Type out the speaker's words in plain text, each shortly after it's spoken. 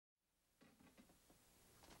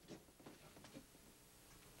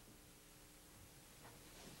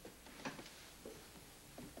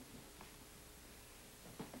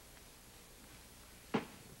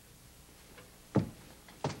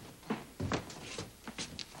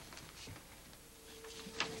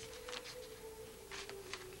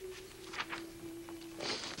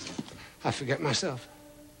I forget myself.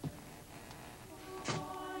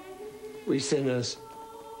 We sinners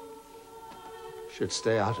should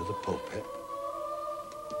stay out of the pulpit.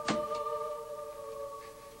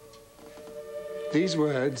 These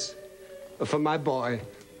words are for my boy.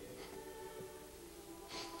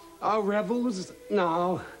 Our revels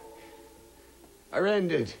now are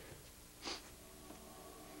ended.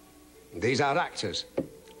 These our actors,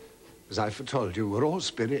 as I foretold you, were all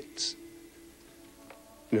spirits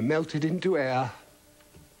and are melted into air,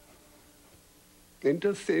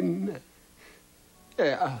 into thin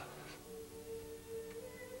air.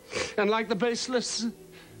 And like the baseless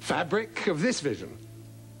fabric of this vision,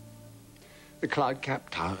 the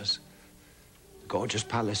cloud-capped towers, the gorgeous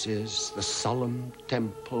palaces, the solemn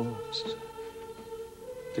temples,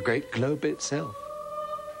 the great globe itself,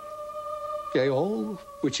 yea, all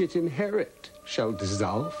which it inherit shall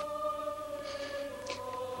dissolve.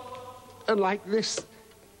 And like this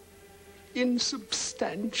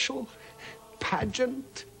insubstantial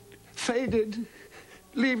pageant, faded,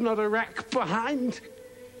 leave not a rack behind.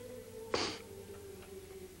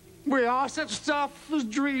 We are such stuff as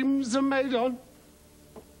dreams are made on.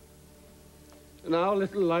 And our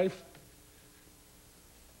little life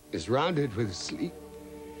is rounded with sleep